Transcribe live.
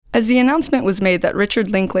As the announcement was made that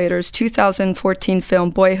Richard Linklater's 2014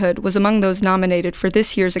 film Boyhood was among those nominated for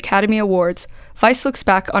this year's Academy Awards, Vice looks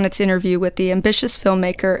back on its interview with the ambitious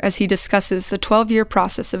filmmaker as he discusses the 12-year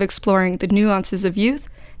process of exploring the nuances of youth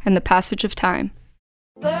and the passage of time.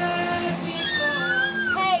 Hey,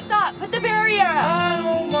 stop! Put the barrier up!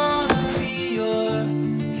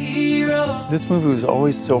 This movie was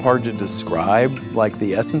always so hard to describe, like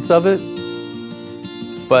the essence of it.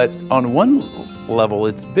 But on one level,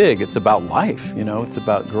 it's big. It's about life, you know? It's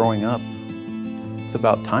about growing up. It's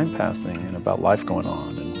about time passing and about life going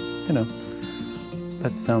on. And, you know,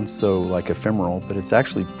 that sounds so like ephemeral, but it's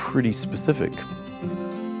actually pretty specific.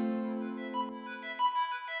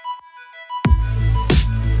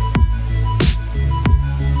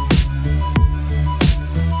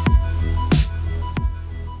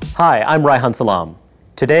 Hi, I'm Reihan Salam.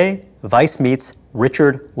 Today, Vice meets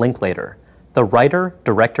Richard Linklater, the writer,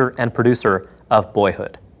 director, and producer of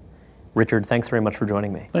Boyhood. Richard, thanks very much for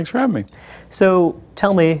joining me. Thanks for having me. So,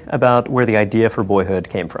 tell me about where the idea for Boyhood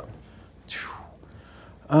came from.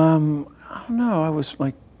 I don't know, I was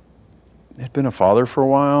like, had been a father for a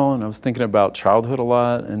while, and I was thinking about childhood a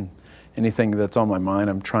lot, and anything that's on my mind,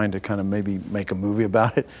 I'm trying to kind of maybe make a movie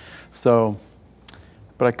about it. So,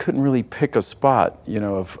 but I couldn't really pick a spot, you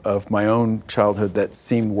know, of my own childhood that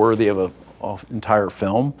seemed worthy of an entire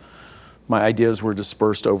film. My ideas were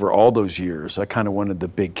dispersed over all those years. I kind of wanted the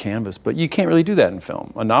big canvas, but you can't really do that in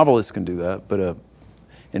film. A novelist can do that, but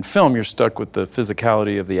in film, you're stuck with the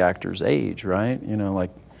physicality of the actor's age, right? You know,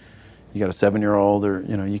 like you got a 7-year-old, or,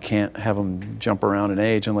 you know, you can't have them jump around in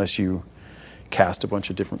age unless you cast a bunch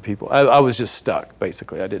of different people. I was just stuck,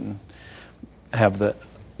 basically. I didn't have the,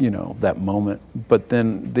 you know, that moment. But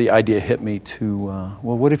then the idea hit me to,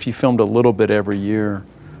 well, what if you filmed a little bit every year?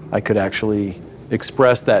 I could actually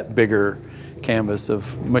express that bigger canvas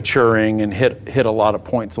of maturing and hit a lot of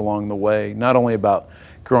points along the way, not only about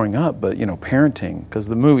growing up, but, you know, parenting, because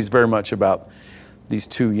the movie's very much about these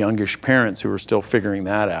two youngish parents who are still figuring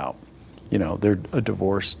that out. You know, they're a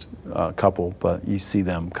divorced couple, but you see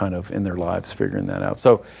them kind of in their lives figuring that out.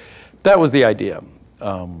 So that was the idea.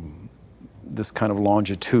 This kind of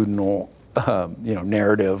longitudinal, you know,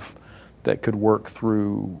 narrative that could work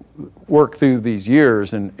through these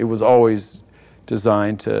years, and it was always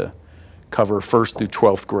designed to cover 1st through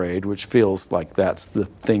 12th grade, which feels like that's the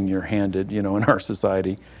thing you're handed, you know, in our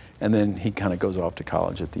society, and then he kind of goes off to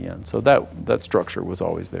college at the end. So that structure was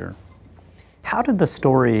always there. How did the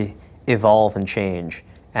story evolve and change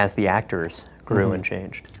as the actors grew and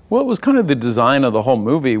changed? Well, it was kind of the design of the whole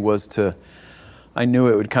movie was I knew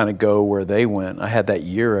it would kind of go where they went. I had that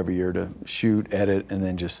year every year to shoot, edit, and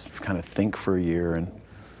then just kind of think for a year, and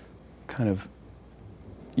kind of,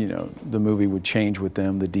 you know, the movie would change with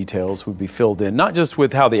them. The details would be filled in, not just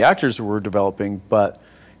with how the actors were developing, but,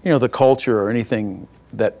 you know, the culture or anything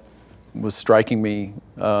that was striking me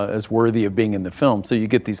as worthy of being in the film. So you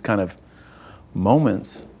get these kind of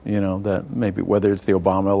moments, you know, that maybe whether it's the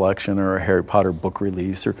Obama election or a Harry Potter book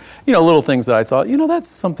release, or, you know, little things that I thought, you know, that's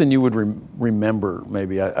something you would remember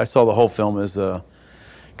maybe. I saw the whole film as a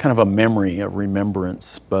kind of a memory, a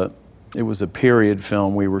remembrance, but it was a period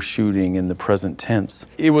film we were shooting in the present tense.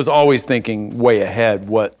 It was always thinking way ahead,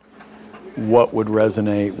 what would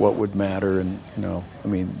resonate, what would matter, and, you know, I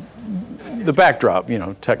mean, the backdrop, you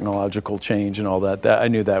know, technological change and all that I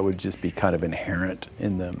knew that would just be kind of inherent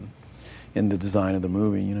in them, in the design of the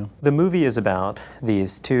movie, you know. The movie is about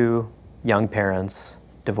these two young parents,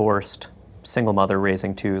 divorced, single mother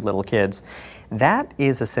raising two little kids. That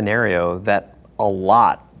is a scenario that a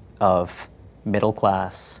lot of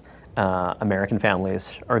middle-class American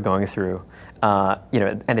families are going through, you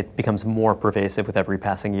know, and it becomes more pervasive with every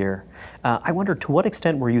passing year. I wonder, to what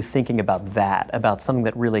extent were you thinking about that, about something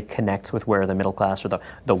that really connects with where the middle class or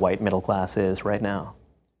the white middle class is right now?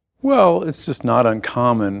 Well, it's just not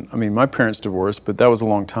uncommon. I mean, my parents divorced, but that was a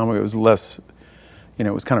long time ago. It was less, you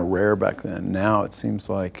know, it was kind of rare back then. Now it seems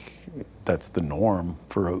like that's the norm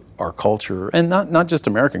for our culture, and not just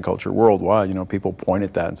American culture, worldwide. You know, people point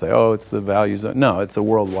at that and say, oh, it's the values. No, it's a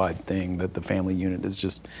worldwide thing that the family unit is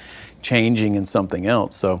just changing in something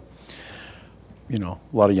else. So, you know,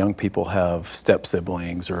 a lot of young people have step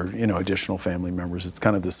siblings or, you know, additional family members. It's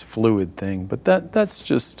kind of this fluid thing, but that's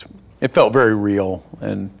just, it felt very real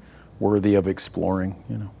and worthy of exploring,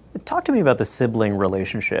 you know. Talk to me about the sibling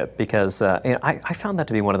relationship, because you know, I found that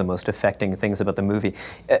to be one of the most affecting things about the movie.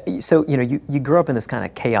 So, you know, you grew up in this kind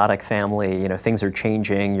of chaotic family, you know, things are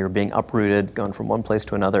changing, you're being uprooted, going from one place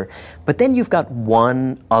to another, but then you've got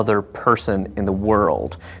one other person in the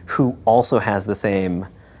world who also has the same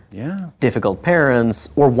difficult parents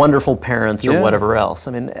or wonderful parents or Yeah. whatever else.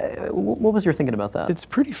 I mean, what was your thinking about that? It's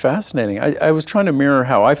pretty fascinating. I was trying to mirror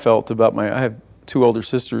how I felt about I have 2 older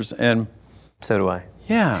sisters, and So do I.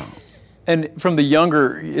 yeah. And from the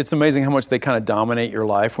younger, it's amazing how much they kind of dominate your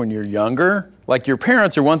life when you're younger. Like your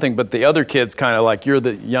parents are one thing, but the other kids kind of like, you're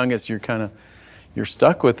the youngest, you're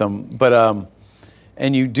stuck with them. But,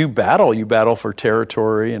 and you battle for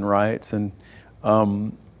territory and rights. And,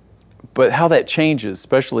 but how that changes,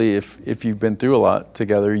 especially if you've been through a lot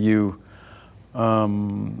together, you're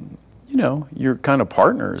kind of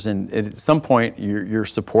partners. And at some point you're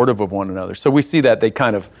supportive of one another. So we see that they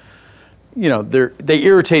kind of, they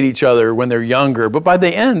irritate each other when they're younger, but by the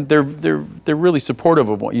end, they're really supportive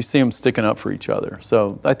of what you see them sticking up for each other.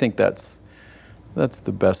 So I think that's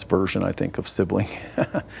the best version, I think, of sibling.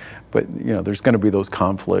 But there's going to be those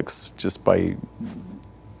conflicts just by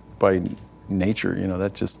nature.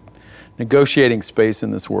 That just negotiating space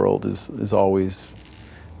in this world is always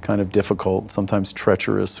kind of difficult, sometimes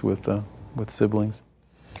treacherous with siblings.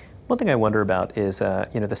 One thing I wonder about is,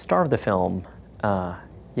 the star of the film.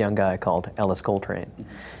 Young guy called Ellis Coltrane.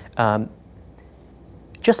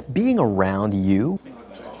 Just being around you,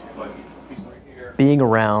 being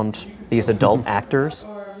around these adult actors,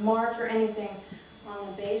 Or mark or anything on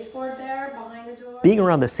the baseboard there behind the door. being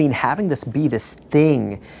around the scene, having this be this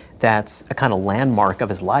thing that's a kind of landmark of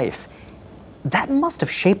his life, that must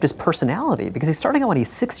have shaped his personality because he's starting out when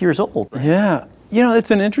he's 6 years old. Yeah,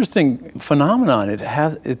 it's an interesting phenomenon.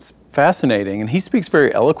 It's fascinating, and he speaks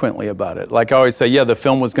very eloquently about it. Like I always say, the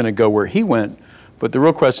film was going to go where he went, but the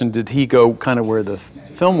real question, did he go kind of where the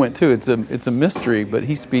film went too? It's a mystery, but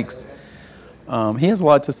he speaks. He has a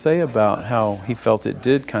lot to say about how he felt it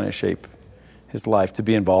did kind of shape his life to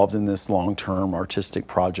be involved in this long-term artistic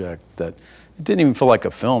project that it didn't even feel like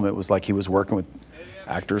a film. It was like he was working with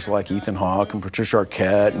actors like Ethan Hawke and Patricia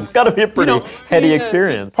Arquette. And, It's got to be a pretty heady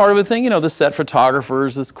experience. Just part of the thing, the set photographer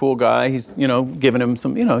is this cool guy. He's, giving him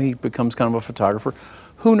some, he becomes kind of a photographer.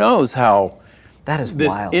 Who knows how That is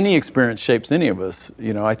this wild. any experience shapes any of us.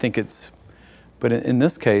 I think but in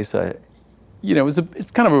this case,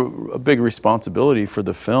 it's kind of a big responsibility for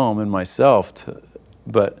the film and myself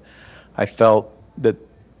but I felt that,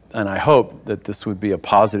 and I hope that this would be a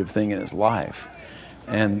positive thing in his life.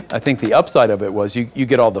 And I think the upside of it was you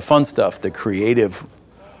get all the fun stuff, the creative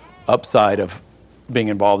upside of being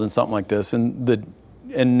involved in something like this, and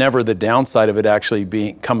never the downside of it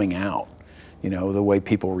actually coming out. The way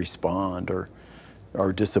people respond or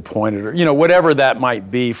are disappointed or whatever that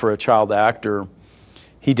might be for a child actor.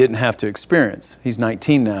 He didn't have to experience. He's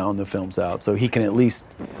 19 now and the film's out, so he can at least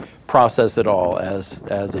process it all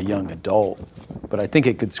as a young adult. But I think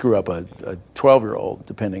it could screw up a 12-year-old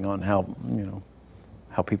depending on how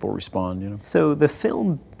people respond. So the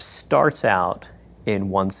film starts out in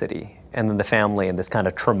one city, and then the family, in this kind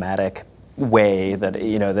of traumatic way that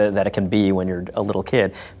that it can be when you're a little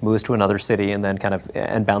kid, moves to another city and then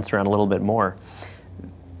and bounce around a little bit more.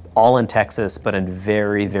 All in Texas, but in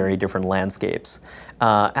very, very different landscapes.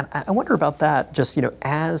 And I wonder about that. Just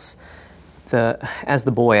as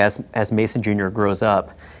the boy, as Mason Jr. grows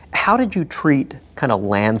up, how did you treat kind of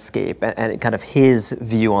landscape and kind of his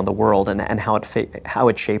view on the world and how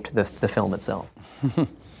it shaped the film itself?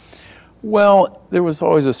 Well, there was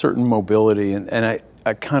always a certain mobility, and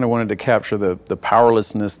I kind of wanted to capture the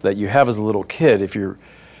powerlessness that you have as a little kid. If your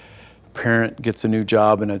parent gets a new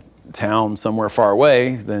job in a town somewhere far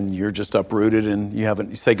away, then you're just uprooted and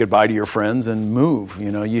you say goodbye to your friends and move.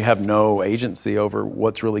 You have no agency over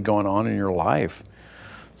what's really going on in your life.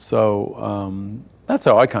 So that's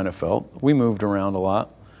how I kind of felt. We moved around a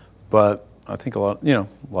lot, but I think a lot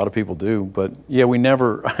of people do. But yeah, we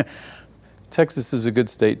never. Texas is a good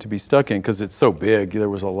state to be stuck in because it's so big.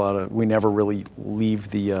 We never really leave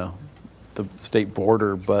the state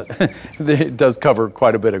border, but it does cover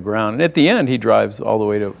quite a bit of ground. And at the end, he drives all the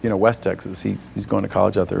way to West Texas. He's going to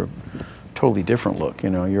college out there. Totally different look.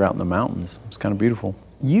 You're out in the mountains. It's kind of beautiful.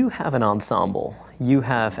 You have an ensemble. You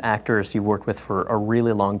have actors you've worked with for a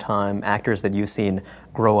really long time, actors that you've seen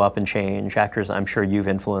grow up and change, actors I'm sure you've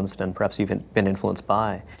influenced and perhaps you've been influenced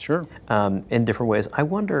by. Sure. In different ways. I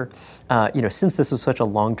wonder, since this was such a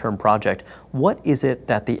long-term project, what is it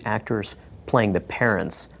that the actors playing the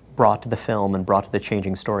parents brought to the film and brought to the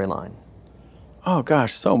changing storyline? Oh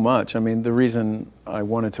gosh, so much. I mean, the reason I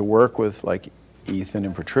wanted to work with Ethan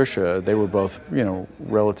and Patricia, they were both,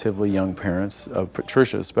 relatively young parents, of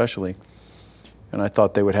Patricia especially. And I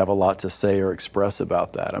thought they would have a lot to say or express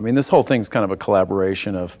about that. I mean, this whole thing's kind of a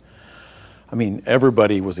collaboration of I mean,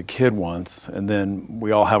 everybody was a kid once, and then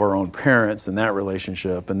we all have our own parents in that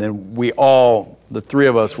relationship, and then the three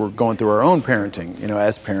of us were going through our own parenting,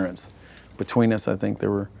 as parents. Between us, I think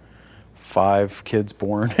there were 5 kids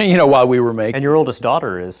born, while we were making. And your oldest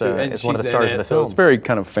daughter is one of the stars of the so film. It's very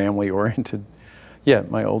kind of family-oriented. Yeah,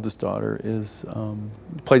 my oldest daughter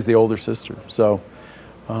plays the older sister. So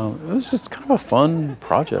it was just kind of a fun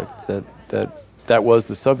project that was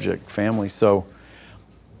the subject, family. So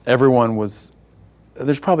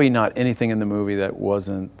there's probably not anything in the movie that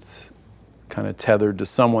wasn't kind of tethered to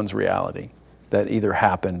someone's reality that either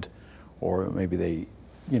happened or maybe they,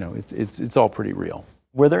 it's all pretty real.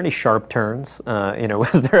 Were there any sharp turns?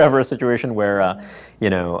 Was there ever a situation where,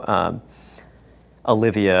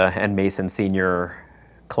 Olivia and Mason Sr.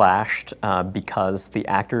 clashed because the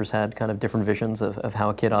actors had kind of different visions of how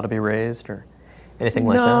a kid ought to be raised, or anything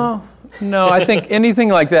like that? No, I think anything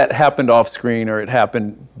like that happened off screen, or it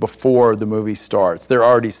happened before the movie starts. They're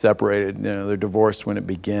already separated, they're divorced when it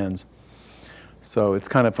begins. So it's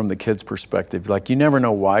kind of from the kid's perspective. Like, you never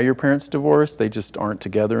know why your parents divorced, they just aren't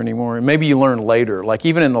together anymore. And maybe you learn later, like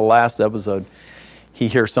even in the last episode, he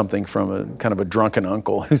hears something from a kind of a drunken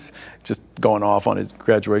uncle who's just going off on his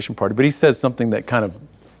graduation party. But he says something that kind of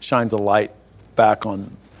shines a light back on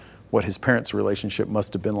what his parents' relationship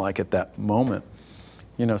must have been like at that moment.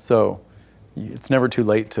 So it's never too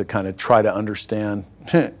late to kind of try to understand,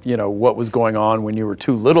 what was going on when you were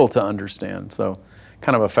too little to understand. So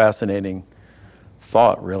kind of a fascinating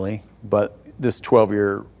thought, really. But this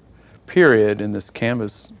 12-year period in this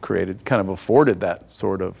canvas created kind of afforded that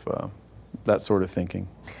sort of thinking.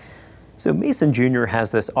 So Mason Jr.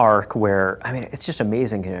 has this arc where, it's just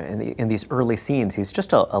amazing. In these early scenes, he's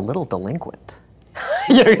just a little delinquent.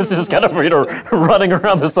 He's just kind of running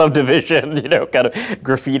around the subdivision, kind of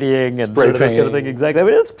graffitiing and spray this kind of thing. Exactly.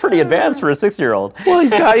 It's pretty advanced for a 6-year-old. Well,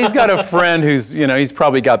 he's got a friend who's, he's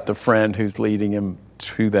probably got the friend who's leading him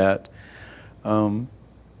to that. I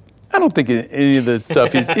don't think any of the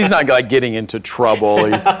stuff he's not like getting into trouble.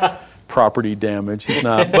 He's property damage. He's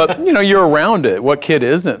not. But you're around it. What kid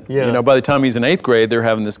isn't? Yeah. By the time he's in 8th grade, they're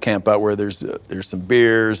having this camp out where there's some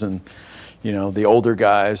beers and the older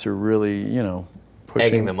guys are really pushing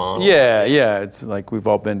egging them on. Yeah. It's like we've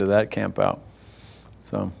all been to that camp out.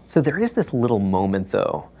 So there is this little moment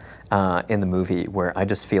though in the movie where I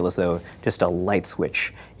just feel as though just a light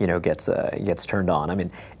switch gets turned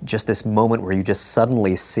on. Just this moment where you just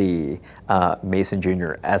suddenly see Mason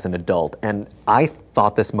Jr. as an adult, and I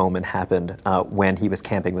thought this moment happened when he was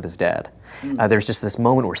camping with his dad. There's just this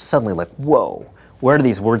moment where suddenly, like, whoa, where do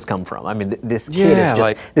these words come from? This kid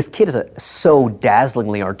is so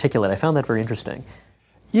dazzlingly articulate. I found that very interesting.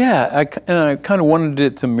 Yeah, I kind of wanted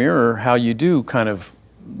it to mirror how you do kind of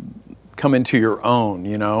come into your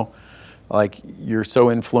own, like you're so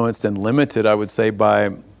influenced and limited, I would say,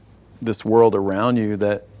 by this world around you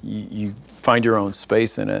that you find your own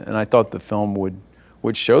space in it. And I thought the film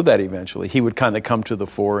would show that eventually. He would kind of come to the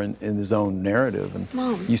fore in his own narrative, and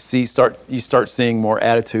Mom. you start seeing more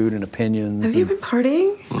attitude and opinions. Have you been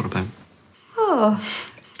partying? A little bit. Oh,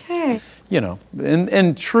 okay.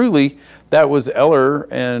 And truly, that was Eller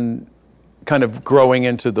and kind of growing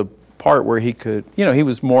into the part where he could, he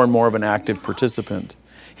was more and more of an active participant.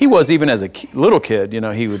 He was, even as a little kid,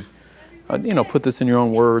 he would, put this in your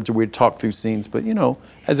own words, or we'd talk through scenes. But,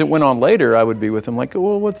 as it went on later, I would be with him like,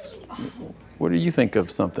 well, what do you think of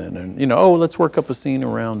something? And, let's work up a scene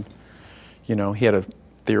around, he had a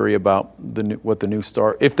theory about what the new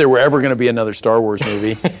if there were ever going to be another Star Wars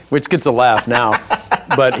movie, which gets a laugh now.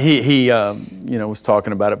 But he was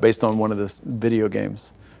talking about it based on one of the video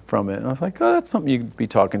games from it. And I was like, oh, that's something you'd be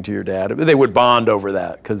talking to your dad. They would bond over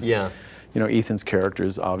that because, Ethan's character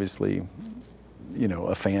is obviously,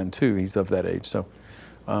 a fan too. He's of that age. So,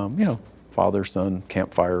 father, son,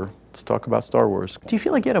 campfire, let's talk about Star Wars. Do you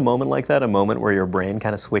feel like you had a moment like that, a moment where your brain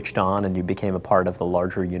kind of switched on and you became a part of the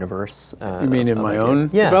larger universe? You mean in my own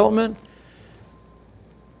development?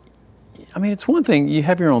 It's one thing, you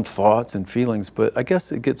have your own thoughts and feelings, but I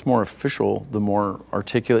guess it gets more official the more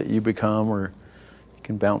articulate you become, or you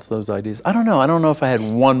can bounce those ideas. I don't know if I had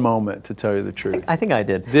one moment, to tell you the truth. I think I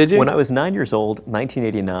did. Did you? When I was 9 years old,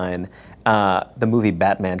 1989, the movie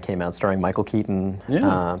Batman came out starring Michael Keaton.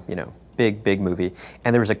 Yeah. Big movie.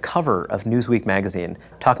 And there was a cover of Newsweek magazine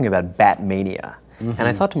talking about Batmania. Mm-hmm. And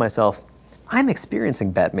I thought to myself, I'm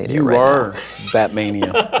experiencing Batmania right now. You are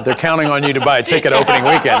Batmania. They're counting on you to buy a ticket opening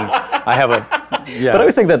weekend. I have But I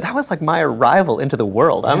was thinking that was like my arrival into the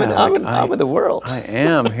world. I'm in the world. I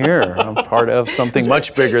am here. I'm part of something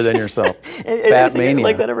much bigger than yourself. Batmania.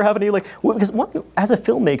 Like that ever happened to you? Because as a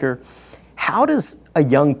filmmaker, how does a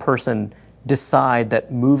young person decide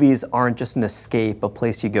that movies aren't just an escape, a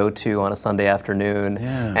place you go to on a Sunday afternoon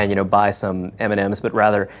and buy some M&Ms, but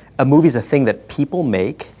rather a movie's a thing that people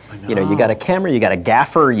make. You got a camera, you got a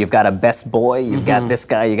gaffer, you've got a best boy, you've got this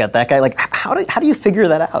guy, you got that guy. Like, how do you figure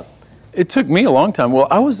that out? It took me a long time. Well,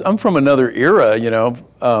 I'm from another era,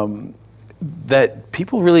 that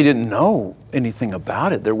people really didn't know anything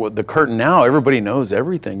about it. The curtain now, everybody knows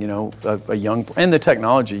everything, and the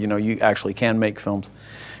technology, you actually can make films.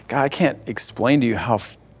 God, I can't explain to you how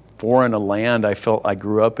foreign a land I felt I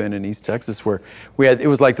grew up in East Texas, where it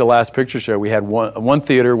was like the Last Picture Show. We had one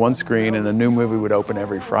theater, one screen, and a new movie would open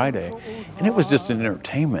every Friday. And it was just an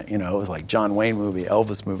entertainment, it was like John Wayne movie,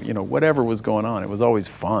 Elvis movie, whatever was going on. It was always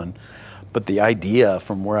fun. But the idea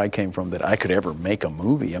from where I came from that I could ever make a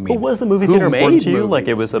movie, But was the movie theater important to you? Like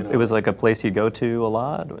it was like a place you'd go to a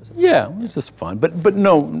lot? Yeah, it was just fun. But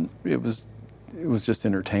no, it was just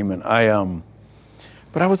entertainment.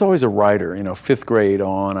 But I was always a writer. 5th grade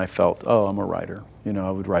on, I felt, I'm a writer.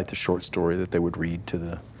 I would write the short story that they would read to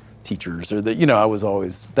the teachers, or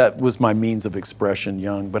that was my means of expression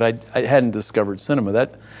young. But I hadn't discovered cinema.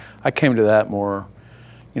 I came to that more,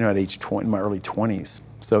 at age 20, in my early 20s.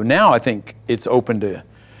 So now I think it's open to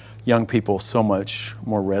young people so much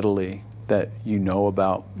more readily that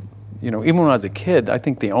about, even when I was a kid, I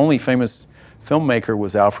think the only famous filmmaker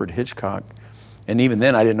was Alfred Hitchcock. And even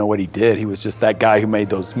then I didn't know what he did. He was just that guy who made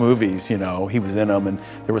those movies, he was in them and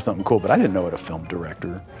there was something cool, but I didn't know what a film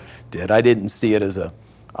director did. I didn't see it as an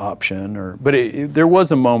option but there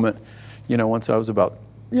was a moment, once I was about,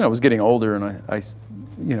 I was getting older and I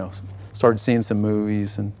started seeing some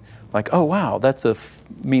movies and like, oh wow, that's a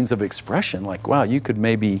means of expression. Like, wow, you could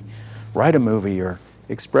maybe write a movie or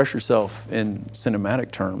express yourself in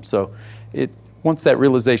cinematic terms. So once that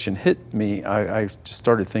realization hit me, I just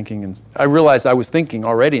started thinking, and I realized I was thinking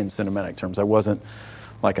already in cinematic terms. I wasn't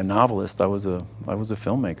like a novelist. I was a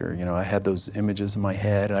filmmaker. I had those images in my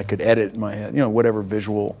head, and I could edit in my head. Whatever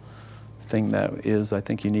visual thing that is, I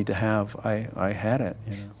think you need to have. I had it.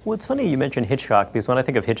 Well, it's funny you mentioned Hitchcock, because when I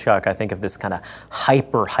think of Hitchcock, I think of this kind of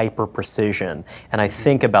hyper precision, and I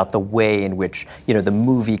think about the way in which the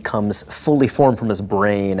movie comes fully formed from his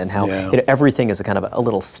brain, and how everything is a kind of a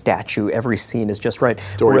little statue. Every scene is just right.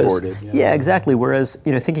 Storyboarded. Yeah, exactly. Whereas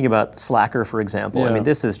thinking about Slacker, for example, I mean,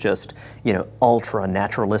 this is just ultra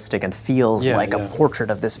naturalistic and feels like a portrait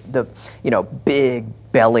of this big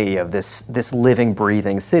belly of this living,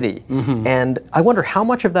 breathing city. And I wonder how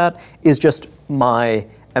much of that is just my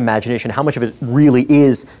imagination, how much of it really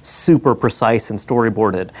is super precise and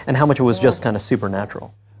storyboarded, and how much of it was just kind of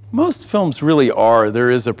supernatural. Most films really are.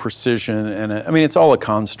 There is a precision, and it's all a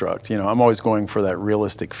construct. I'm always going for that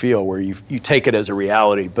realistic feel where you take it as a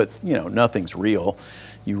reality, but nothing's real.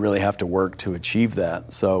 You really have to work to achieve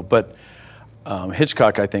that. So, but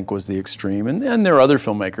Hitchcock, I think, was the extreme, and there are other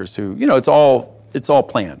filmmakers who, it's all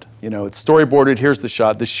planned. It's storyboarded, here's the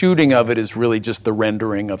shot. The shooting of it is really just the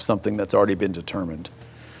rendering of something that's already been determined.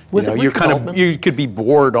 You could be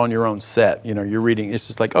bored on your own set. You're reading, it's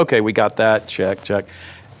just like, okay, we got that, check.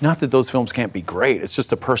 Not that those films can't be great, it's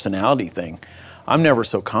just a personality thing. I'm never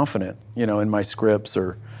so confident, in my scripts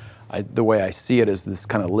or the way I see it as this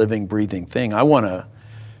kind of living, breathing thing. I want to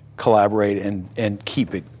collaborate and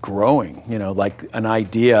keep it growing. Like an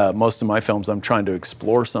idea, most of my films I'm trying to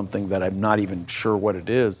explore something that I'm not even sure what it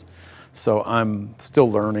is. So I'm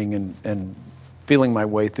still learning and feeling my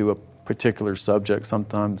way through a particular subject,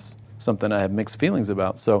 sometimes something I have mixed feelings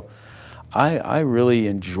about. So I really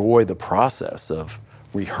enjoy the process of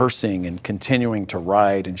rehearsing and continuing to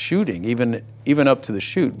write and shooting, even up to the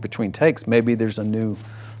shoot between takes. Maybe there's a new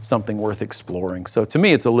something worth exploring. So to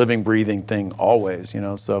me, it's a living, breathing thing always,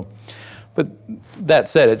 so. But that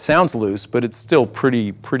said, it sounds loose, but it's still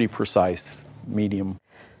pretty precise medium.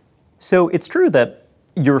 So it's true that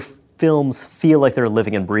your films feel like they're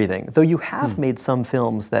living and breathing, though you have made some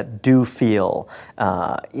films that do feel,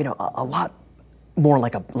 a lot more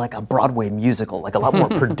like a Broadway musical, like a lot more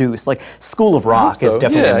produced. Like School of Rock is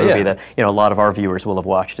definitely a movie that a lot of our viewers will have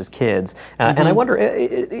watched as kids. And I wonder,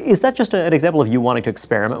 is that just an example of you wanting to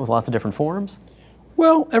experiment with lots of different forms?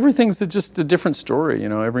 Well, everything's just a different story.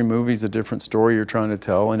 Every movie's a different story you're trying to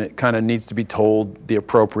tell, and it kind of needs to be told the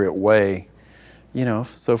appropriate way.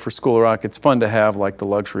 So for School of Rock, it's fun to have like the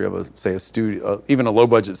luxury of a studio, even a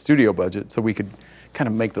low-budget studio budget, so we could kind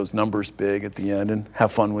of make those numbers big at the end and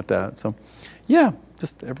have fun with that. So, yeah,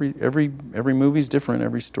 just every movie's different.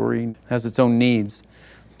 Every story has its own needs.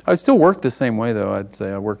 I still work the same way, though. I'd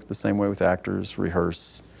say I work the same way with actors,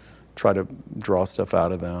 rehearse, try to draw stuff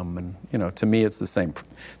out of them, and to me, it's the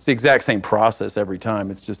exact same process every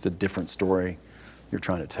time. It's just a different story you're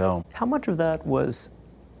trying to tell. How much of that was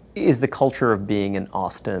is the culture of being in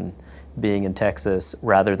Austin, being in Texas,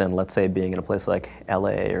 rather than, let's say, being in a place like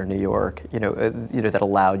LA or New York, that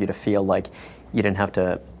allowed you to feel like you didn't have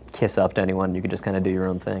to kiss up to anyone, you could just kind of do your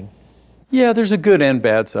own thing? Yeah, there's a good and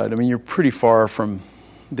bad side. I mean, you're pretty far from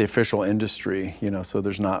the official industry, so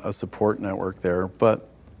there's not a support network there. But,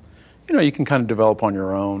 you can kind of develop on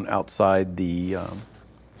your own outside the,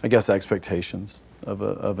 expectations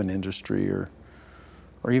of an industry or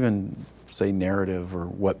even, say, narrative or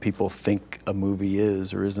what people think a movie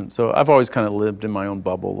is or isn't. So I've always kind of lived in my own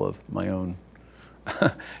bubble of my own,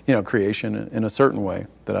 creation in a certain way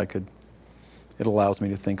that it allows me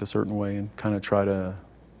to think a certain way and kind of try to,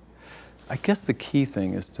 I guess the key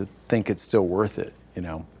thing is to think it's still worth it,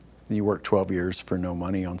 You work 12 years for no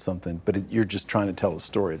money on something, but you're just trying to tell a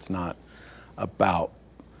story. It's not about,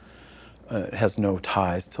 it has no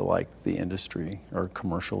ties to like the industry or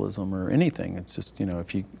commercialism or anything. It's just,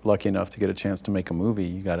 if you're lucky enough to get a chance to make a movie,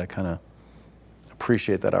 you got to kind of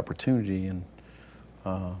appreciate that opportunity and,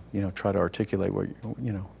 try to articulate what,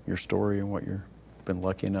 your story and what you've been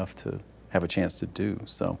lucky enough to have a chance to do.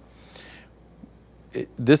 So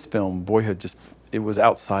this film, Boyhood, it was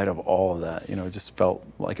outside of all of that. It just felt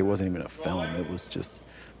like it wasn't even a film. It was just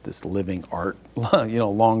this living art,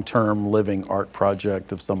 long-term living art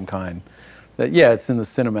project of some kind. That, it's in the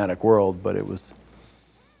cinematic world, but it was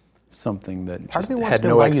something that just had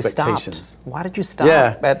no expectations. Why did you stop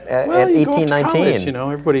at 18, 19?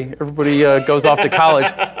 College, everybody goes off to college.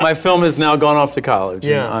 My film has now gone off to college.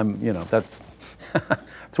 Yeah. And that's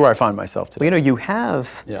that's where I find myself today. Well, you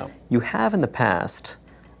have in the past,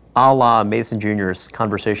 a la Mason Jr.'s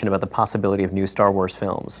conversation about the possibility of new Star Wars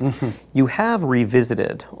films, you have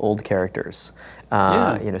revisited old characters.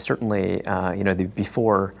 Certainly, the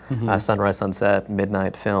before Sunrise, Sunset,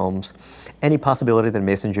 Midnight films. Any possibility that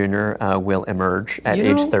Mason Jr. Will emerge at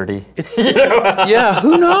age 30?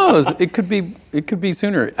 Who knows? It could be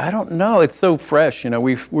sooner. I don't know. It's so fresh.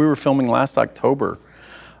 We were filming last October.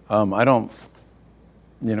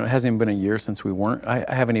 It hasn't even been a year since we weren't. I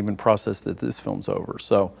haven't even processed that this film's over.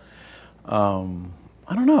 So,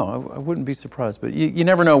 I don't know. I wouldn't be surprised. But you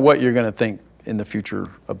never know what you're going to think in the future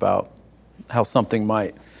about how something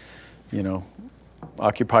might,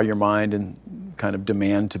 occupy your mind and kind of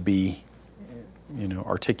demand to be,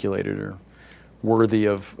 articulated or worthy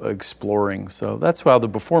of exploring. So that's how the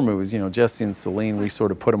before movies, Jesse and Celine, we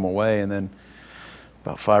sort of put them away. And then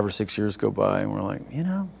about 5 or 6 years go by and we're like,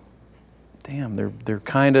 damn, they're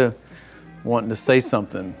kind of wanting to say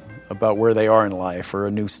something about where they are in life or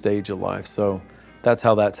a new stage of life. So that's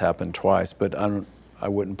how that's happened twice. But I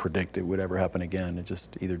wouldn't predict it would ever happen again. It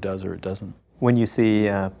just either does or it doesn't. When you see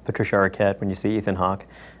Patricia Arquette, when you see Ethan Hawke,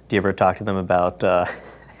 do you ever talk to them about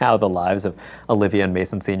how the lives of Olivia and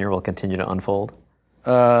Mason Sr. will continue to unfold?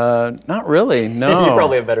 Not really, no. You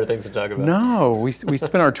probably have better things to talk about. No, we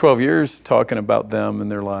spent our 12 years talking about them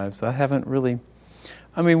and their lives. I haven't really.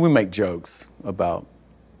 I mean, we make jokes about,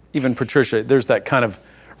 even Patricia, there's that kind of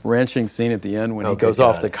wrenching scene at the end when he goes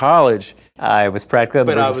off to college. I was practically on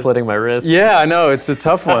the verge of slitting my wrist. Yeah, I know, it's a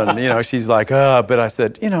tough one. She's like, but I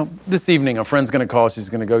said, this evening a friend's gonna call, she's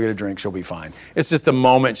gonna go get a drink, she'll be fine. It's just a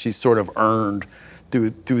moment she's sort of earned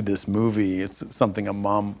through this movie. It's something a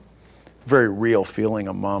mom, very real feeling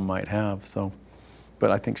a mom might have, so.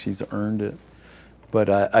 But I think she's earned it. But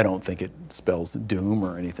I don't think it spells doom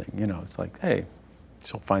or anything. It's like, hey,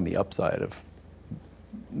 she'll find the upside of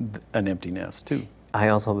an empty nest too. I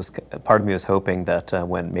also part of me was hoping that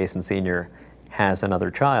when Mason Sr. has another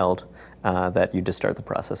child, that you just start the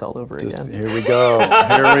process all over again. Here we go,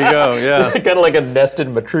 yeah. Kind of like a nested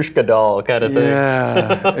Matryoshka doll kind of thing.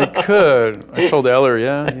 Yeah, it could. I told Eller,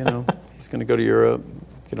 he's gonna go to Europe,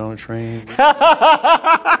 get on a train.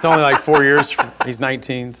 It's only like 4 years. He's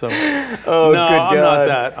 19, so. Oh, no, good God. I'm not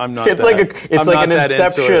that. I'm not it's that. It's like an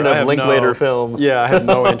inception of Linklater films. Yeah, I have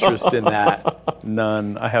no interest in that.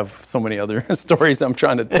 None. I have so many other stories I'm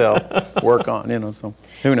trying to work on, so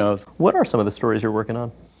who knows. What are some of the stories you're working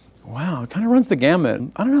on? Wow, it kind of runs the gamut.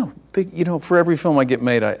 I don't know. For every film I get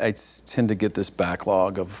made, I tend to get this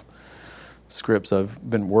backlog of scripts I've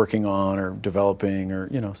been working on or developing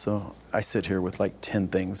or, so I sit here with like 10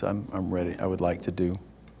 things I'm ready, I would like to do,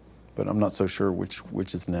 but I'm not so sure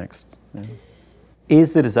which is next. Yeah.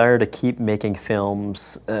 Is the desire to keep making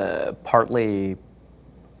films partly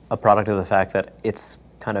a product of the fact that it's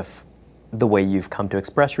kind of the way you've come to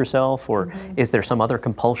express yourself, or is there some other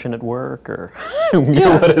compulsion at work, or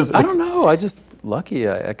what is it? I don't know. I just lucky.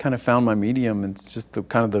 I kind of found my medium. It's just the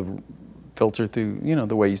filter through,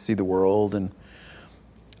 the way you see the world, and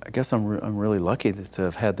I guess I'm really lucky to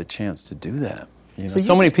have had the chance to do that.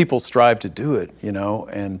 So many people strive to do it,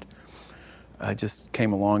 and I just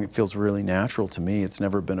came along. It feels really natural to me. It's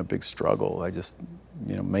never been a big struggle. I just,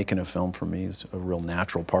 making a film for me is a real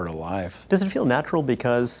natural part of life. Does it feel natural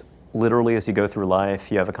because literally as you go through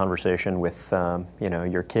life, you have a conversation with,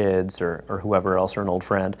 your kids or whoever else or an old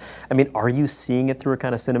friend? I mean, are you seeing it through a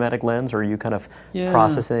kind of cinematic lens, or are you kind of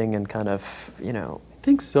processing and kind of, I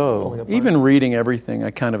think so. Even reading everything,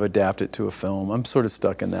 I kind of adapt it to a film. I'm sort of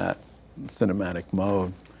stuck in that cinematic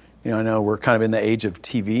mode. I know we're kind of in the age of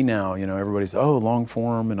TV now. Everybody's, long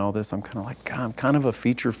form and all this. I'm kind of like, God, I'm kind of a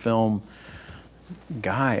feature film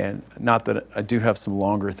guy. And not that I do have some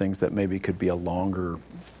longer things that maybe could be a longer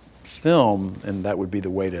film, and that would be the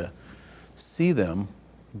way to see them.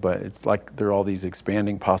 But it's like there are all these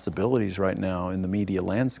expanding possibilities right now in the media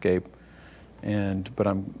landscape. But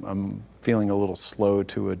I'm feeling a little slow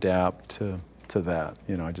to adapt to that.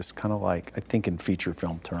 I just kind of I think in feature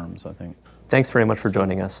film terms, I think. Thanks very much for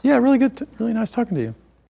joining us. Yeah, really good, really nice talking to you.